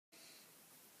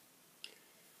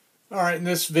Alright, in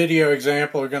this video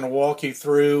example we're going to walk you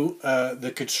through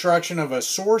the construction of a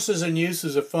sources and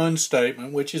uses of funds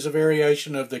statement, which is a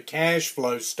variation of the cash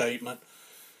flow statement.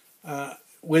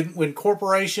 When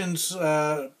corporations,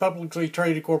 publicly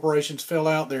traded corporations, fill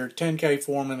out their 10K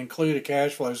form and include a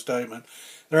cash flow statement,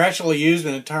 they're actually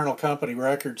using internal company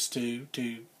records to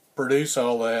produce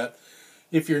all that.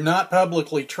 If you're not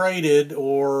publicly traded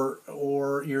or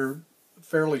you're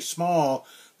fairly small,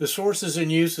 the sources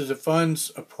and uses of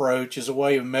funds approach is a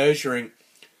way of measuring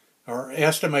or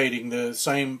estimating the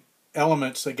same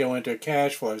elements that go into a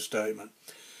cash flow statement.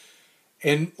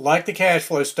 And like the cash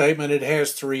flow statement, it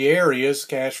has three areas: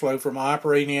 cash flow from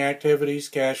operating activities,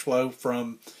 cash flow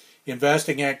from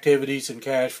investing activities, and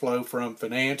cash flow from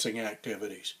financing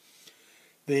activities.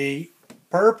 The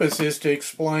purpose is to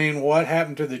explain what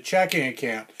happened to the checking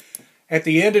account. At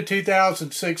the end of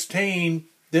 2016,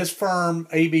 this firm,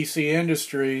 ABC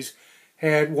Industries,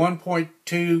 had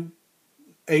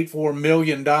 $1.284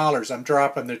 million. I'm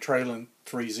dropping the trailing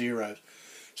 3 zeros.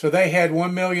 So they had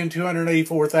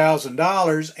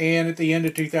 $1,284,000, and at the end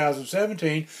of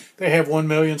 2017, they have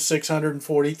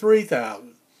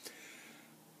 $1,643,000.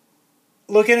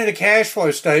 Looking at a cash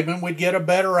flow statement, we'd get a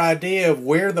better idea of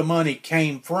where the money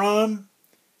came from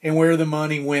and where the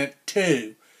money went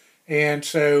to. And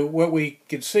so what we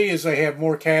can see is they have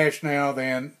more cash now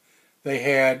than they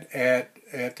had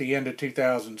at the end of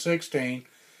 2016.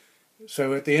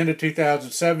 So at the end of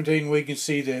 2017, we can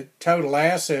see that total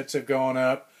assets have gone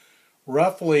up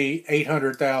roughly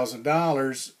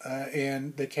 $800,000,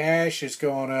 and the cash has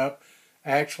gone up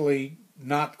actually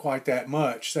not quite that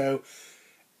much. So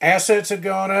assets have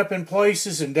gone up in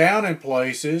places and down in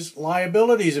places.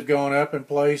 Liabilities have gone up in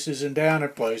places and down in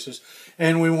places.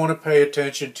 And we want to pay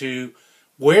attention to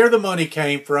where the money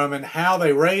came from and how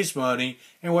they raised money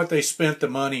and what they spent the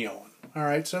money on. All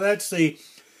right, so that's the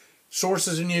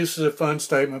sources and uses of funds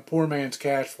statement, poor man's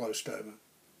cash flow statement.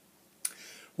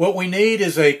 What we need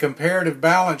is a comparative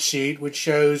balance sheet which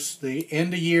shows the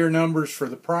end-of-year numbers for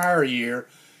the prior year,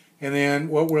 and then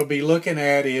what we'll be looking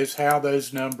at is how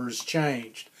those numbers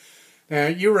changed. Now,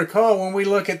 you recall when we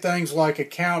look at things like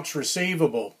accounts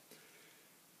receivable,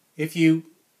 if you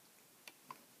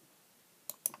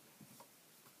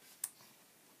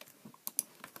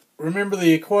remember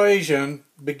the equation,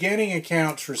 beginning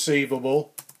accounts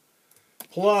receivable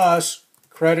plus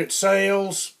credit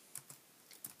sales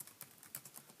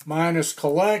minus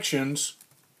collections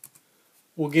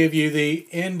will give you the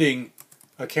ending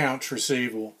accounts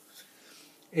receivable.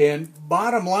 And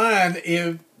bottom line,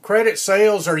 if credit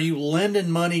sales are you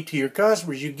lending money to your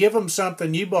customers, you give them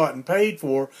something you bought and paid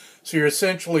for, so you're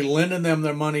essentially lending them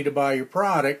their money to buy your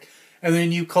product, and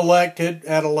then you collect it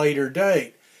at a later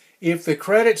date. If the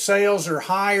credit sales are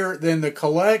higher than the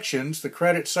collections, the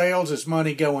credit sales is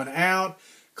money going out,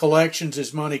 collections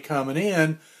is money coming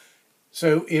in.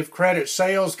 So if credit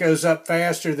sales goes up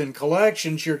faster than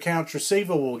collections, your accounts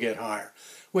receivable will get higher,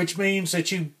 which means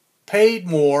that you paid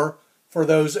more for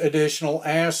those additional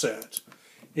assets.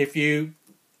 If you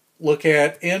look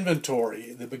at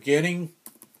inventory, the beginning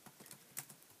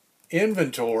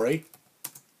inventory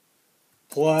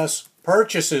plus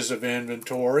purchases of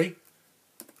inventory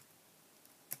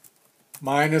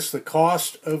minus the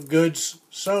cost of goods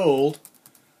sold,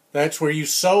 that's where you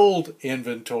sold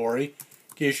inventory,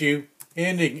 gives you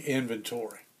ending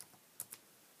inventory.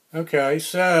 Okay,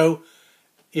 so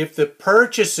if the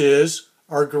purchases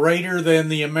are greater than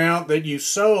the amount that you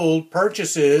sold,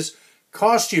 purchases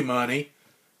cost you money.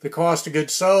 The cost of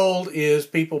goods sold is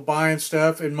people buying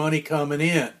stuff and money coming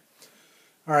in.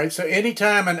 All right, so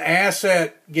anytime an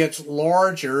asset gets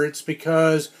larger, it's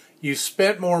because you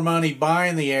spent more money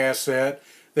buying the asset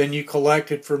than you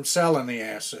collected from selling the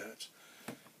assets.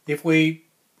 If we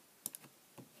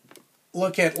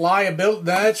look at liability,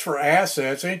 that's for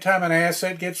assets. Anytime an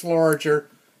asset gets larger,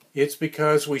 it's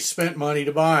because we spent money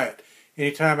to buy it.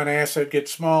 Anytime an asset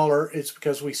gets smaller, it's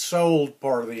because we sold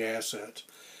part of the assets.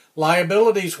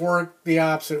 Liabilities work the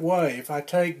opposite way. If I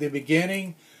take the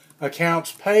beginning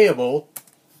accounts payable,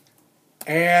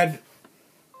 add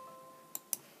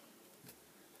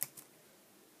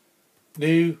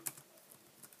new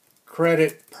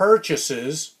credit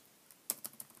purchases,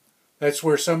 that's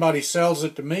where somebody sells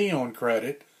it to me on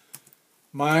credit,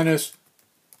 minus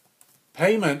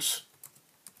payments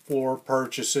for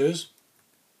purchases,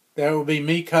 that would be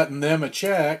me cutting them a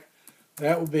check,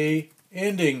 that would be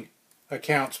ending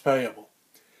accounts payable.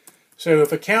 So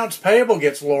if accounts payable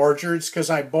gets larger, it's because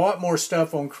I bought more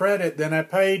stuff on credit than I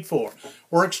paid for.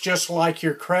 Works just like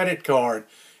your credit card.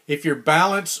 If your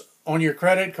balance on your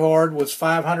credit card was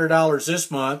 $500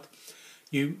 this month,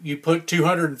 you put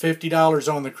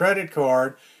 $250 on the credit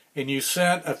card, and you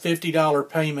sent a $50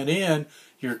 payment in,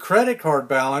 your credit card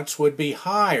balance would be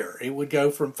higher. It would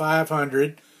go from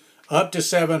 $500 up to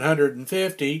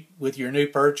 $750 with your new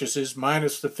purchases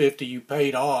minus the $50 you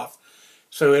paid off.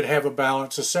 So it'd have a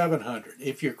balance of $700.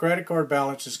 If your credit card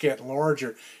balance is getting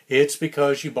larger, it's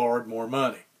because you borrowed more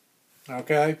money.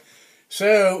 Okay?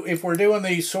 So if we're doing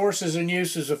the sources and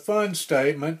uses of funds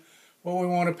statement, what we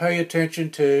want to pay attention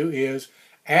to is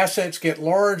assets get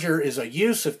larger is a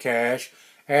use of cash.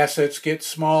 Assets get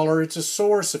smaller, it's a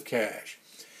source of cash.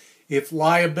 If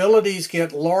liabilities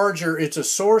get larger, it's a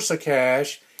source of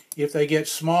cash. If they get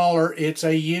smaller, it's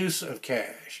a use of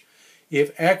cash.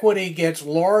 If equity gets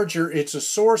larger, it's a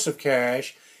source of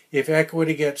cash. If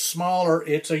equity gets smaller,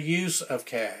 it's a use of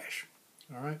cash.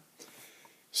 All right.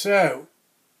 So,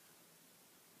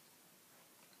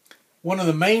 one of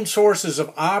the main sources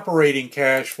of operating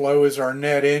cash flow is our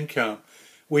net income.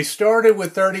 We started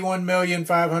with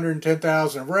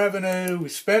 $31,510,000 of revenue. We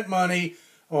spent money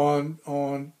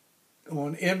on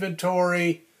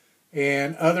inventory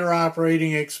and other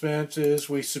operating expenses.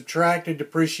 We subtracted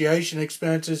depreciation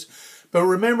expenses. But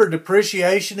remember,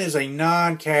 depreciation is a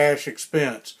non-cash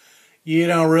expense. You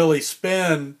don't really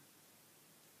spend,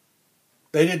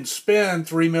 they didn't spend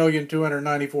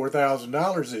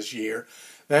 $3,294,000 this year.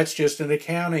 That's just an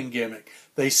accounting gimmick.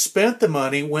 They spent the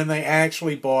money when they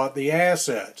actually bought the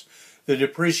assets. The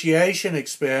depreciation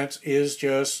expense is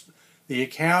just the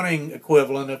accounting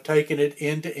equivalent of taking it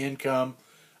into income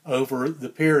over the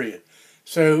period.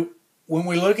 So when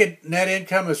we look at net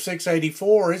income of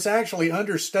 $684, it's actually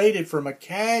understated from a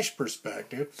cash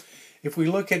perspective. If we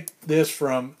look at this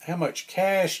from how much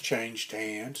cash changed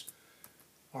hands,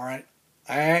 all right,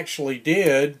 I actually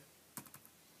did,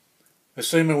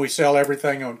 assuming we sell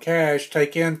everything on cash,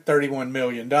 take in $31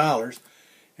 million,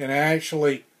 and I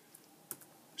actually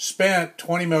spent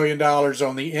 $20 million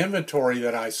on the inventory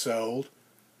that I sold.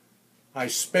 I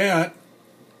spent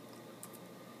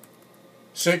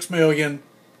 $6 million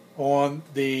on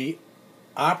the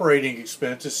operating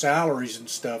expenses, salaries and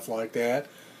stuff like that.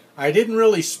 I didn't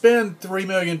really spend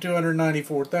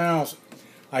 $3,294,000.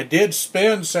 I did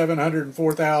spend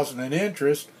 $704,000 in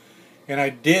interest, and I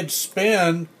did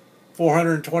spend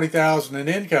 $420,000 in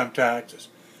income taxes.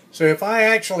 So if I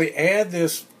actually add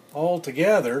this all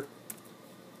together,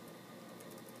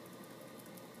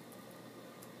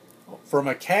 from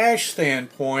a cash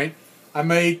standpoint, I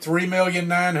made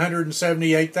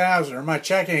 $3,978,000, or my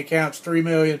checking account's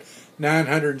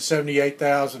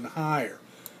 $3,978,000 higher.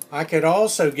 I could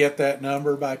also get that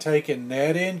number by taking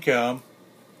net income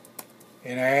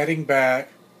and adding back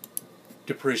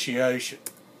depreciation.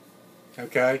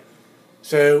 Okay?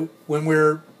 So when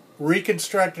we're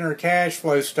reconstructing our cash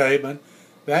flow statement,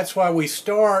 that's why we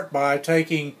start by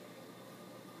taking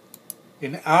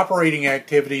in operating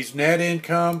activities net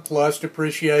income plus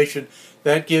depreciation.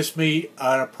 That gives me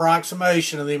an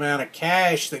approximation of the amount of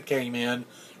cash that came in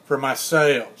for my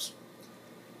sales.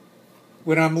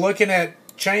 When I'm looking at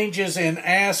changes in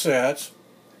assets,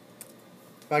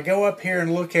 if I go up here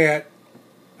and look at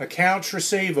accounts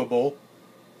receivable,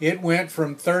 it went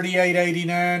from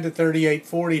 $38.89 to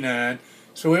 $38.49,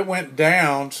 so it went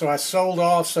down, so I sold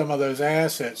off some of those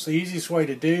assets. The easiest way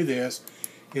to do this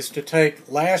is to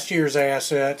take last year's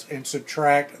assets and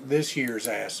subtract this year's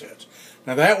assets.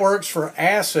 Now that works for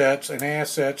assets and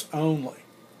assets only.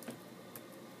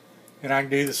 And I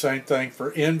can do the same thing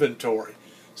for inventory.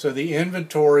 So the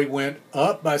inventory went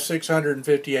up by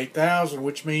 $658,000,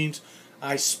 which means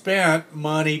I spent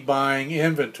money buying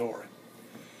inventory.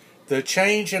 The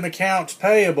change in accounts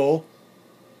payable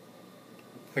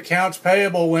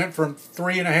went from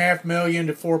 $3.5 million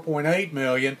to $4.8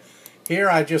 million. Here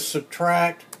I just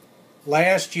subtract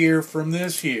last year from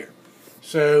this year.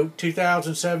 So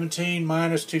 2017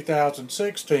 minus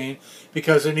 2016,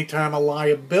 because anytime a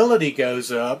liability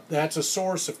goes up, that's a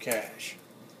source of cash.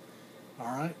 All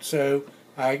right, so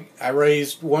I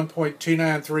raised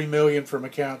 $1.293 million from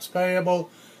accounts payable.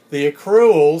 The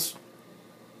accruals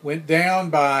went down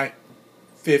by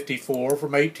 54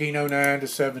 from 1809 to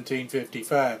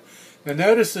 1755. Now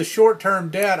notice the short-term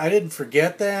debt, I didn't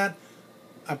forget that.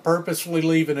 I'm purposefully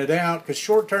leaving it out because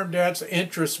short-term debt's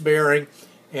interest-bearing,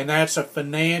 and that's a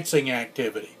financing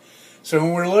activity. So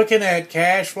when we're looking at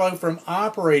cash flow from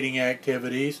operating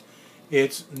activities,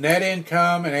 it's net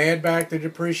income and add back the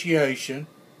depreciation,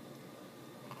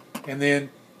 and then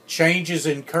changes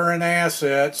in current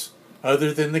assets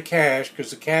other than the cash,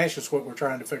 because the cash is what we're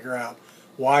trying to figure out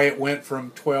why it went from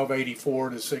 1284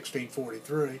 to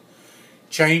 1643.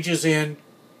 Changes in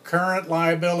current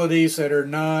liabilities that are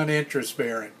non-interest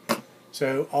bearing.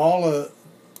 So all of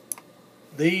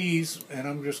these, and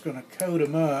I'm just going to code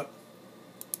them up.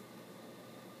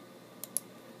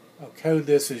 I'll code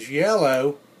this as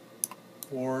yellow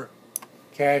for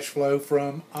cash flow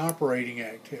from operating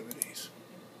activities.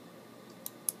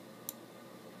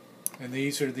 And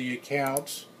these are the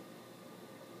accounts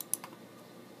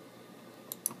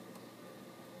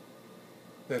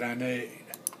that I need.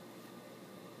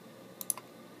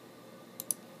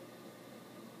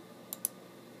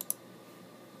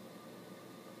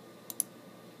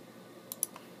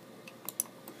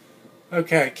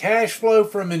 Okay, cash flow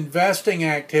from investing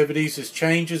activities is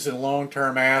changes in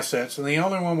long-term assets, and the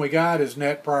only one we got is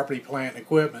net property, plant, and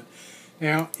equipment.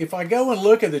 Now, if I go and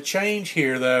look at the change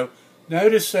here, though,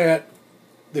 notice that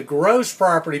the gross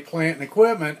property, plant, and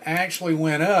equipment actually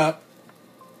went up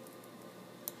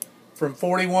from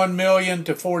 $41 million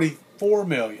to $44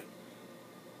 million,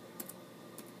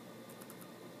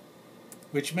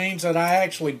 which means that I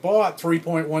actually bought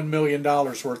 $3.1 million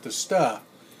worth of stuff.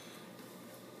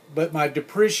 But my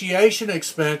depreciation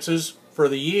expenses for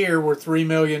the year were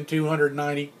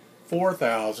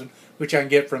 $3,294,000, which I can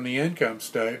get from the income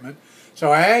statement.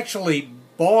 So I actually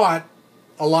bought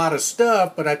a lot of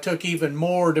stuff, but I took even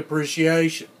more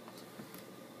depreciation.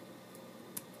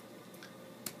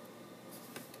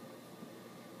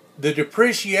 The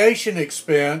depreciation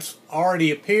expense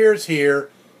already appears here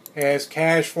as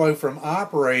cash flow from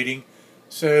operating,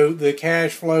 so the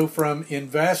cash flow from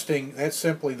investing, that's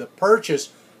simply the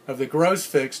purchase of the gross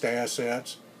fixed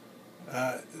assets.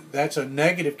 That's a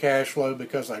negative cash flow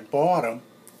because I bought them.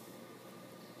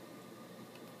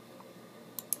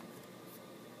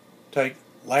 Take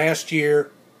last year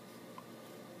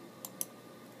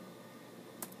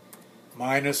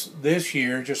minus this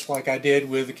year, just like I did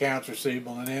with accounts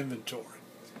receivable and inventory.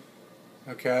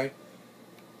 Okay,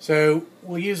 so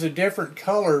we'll use a different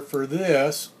color for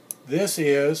this. This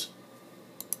is,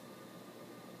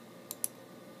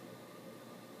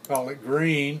 call it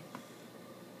green,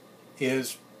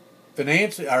 is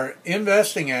financing our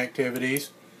investing activities.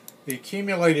 The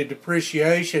accumulated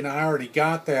depreciation, I already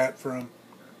got that from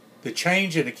the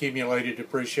change in accumulated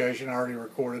depreciation. I already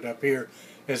recorded up here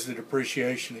as the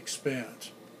depreciation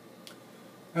expense.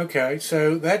 Okay,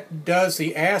 so that does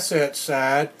the asset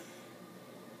side.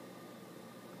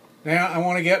 Now I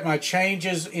want to get my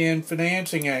changes in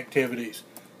financing activities.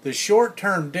 The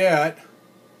short-term debt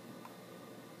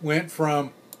went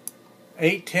from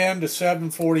 $810 to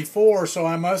 $744, so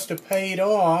I must have paid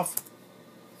off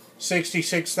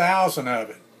 $66,000 of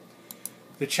it.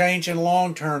 The change in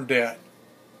long-term debt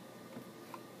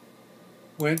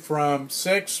went from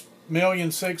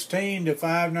 $6,016,000 to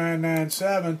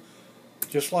 $5,997.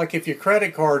 Just like if your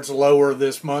credit card's lower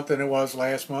this month than it was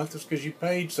last month, it's because you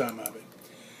paid some of it.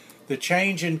 The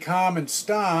change in common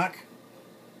stock,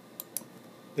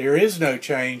 there is no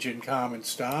change in common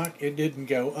stock. It didn't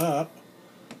go up.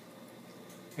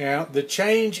 Now, the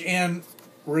change in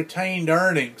retained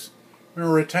earnings.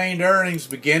 Remember, retained earnings,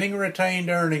 beginning retained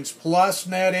earnings plus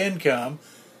net income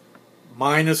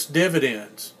minus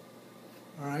dividends.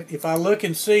 All right, if I look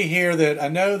and see here that I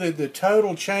know that the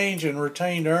total change in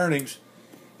retained earnings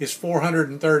is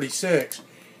 $436,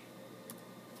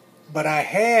 but I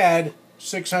had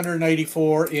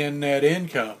 $684 in net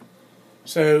income.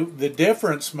 So the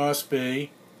difference must be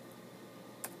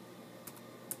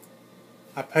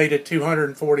I paid a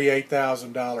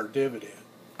 $248,000 dividend.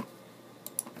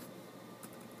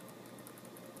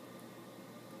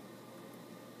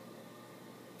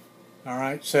 All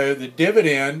right, so the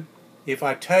dividend, if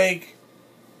I take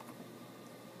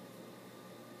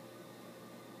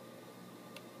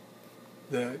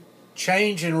the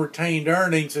change in retained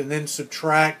earnings and then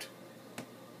subtract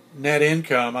net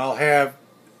income, I'll have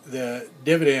the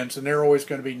dividends, and they're always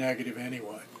going to be negative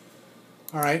anyway.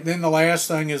 All right, then the last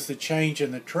thing is the change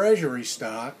in the Treasury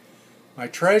stock. My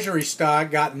Treasury stock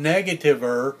got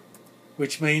negativer,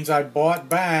 which means I bought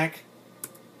back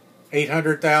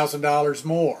 $800,000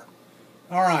 more.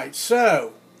 All right,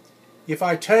 so if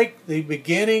I take the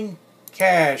beginning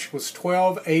cash was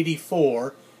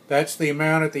 $1,284, that's the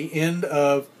amount at the end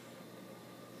of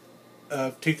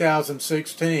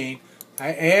 2016.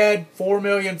 I add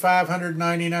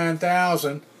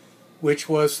 $4,599,000, which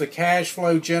was the cash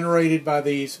flow generated by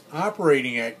these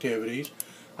operating activities.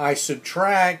 I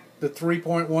subtract the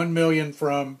 $3.1 million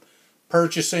from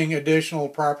purchasing additional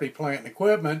property, plant, and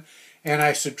equipment, and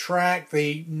I subtract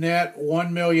the net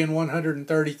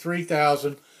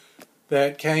 $1,133,000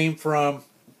 that came from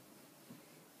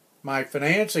my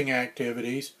financing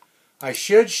activities. I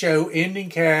should show ending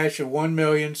cash of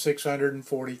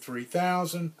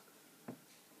 $1,643,000.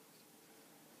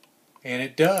 And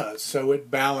it does, so it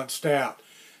balanced out.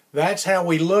 That's how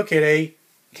we look at a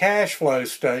cash flow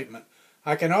statement.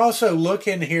 I can also look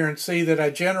in here and see that I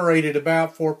generated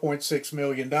about $4.6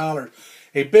 million.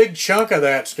 A big chunk of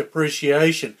that's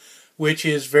depreciation, which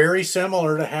is very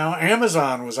similar to how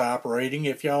Amazon was operating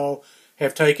if y'all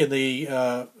have taken the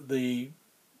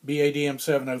BADM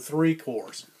 703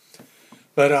 course.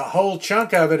 But a whole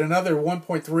chunk of it, another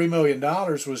 $1.3 million,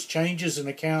 was changes in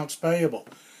accounts payable.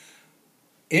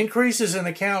 Increases in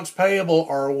accounts payable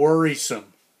are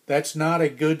worrisome. That's not a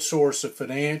good source of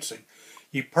financing.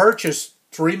 You purchased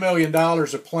 $3 million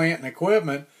of plant and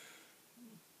equipment,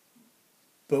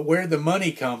 but where'd the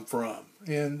money come from?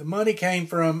 And the money came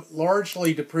from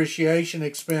largely depreciation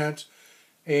expense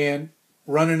and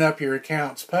running up your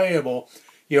accounts payable.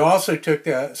 You also took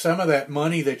some of that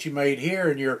money that you made here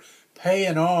and you're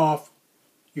paying off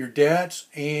your debts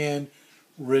and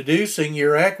reducing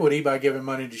your equity by giving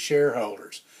money to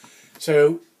shareholders.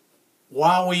 So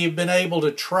while we've been able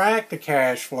to track the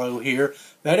cash flow here,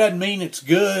 that doesn't mean it's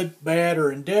good, bad,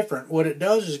 or indifferent. What it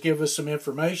does is give us some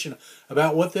information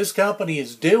about what this company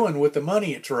is doing with the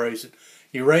money it's raising.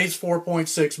 You raised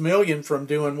 $4.6 million from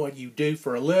doing what you do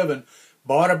for a living,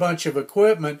 bought a bunch of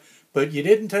equipment, but you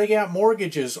didn't take out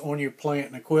mortgages on your plant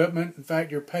and equipment. In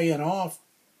fact, you're paying off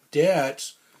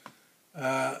debts,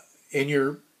 and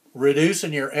you're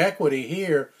reducing your equity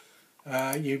here.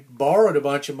 You borrowed a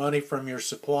bunch of money from your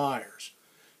suppliers.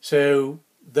 So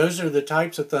those are the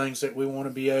types of things that we want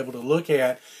to be able to look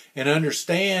at and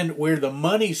understand where the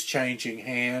money's changing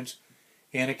hands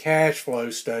in a cash flow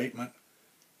statement.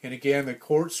 And again, the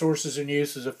court sources and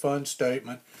uses of funds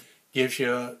statement gives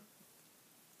you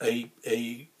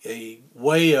a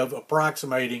way of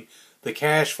approximating the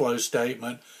cash flow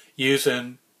statement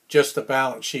using just the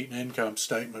balance sheet and income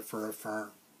statement for a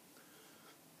firm.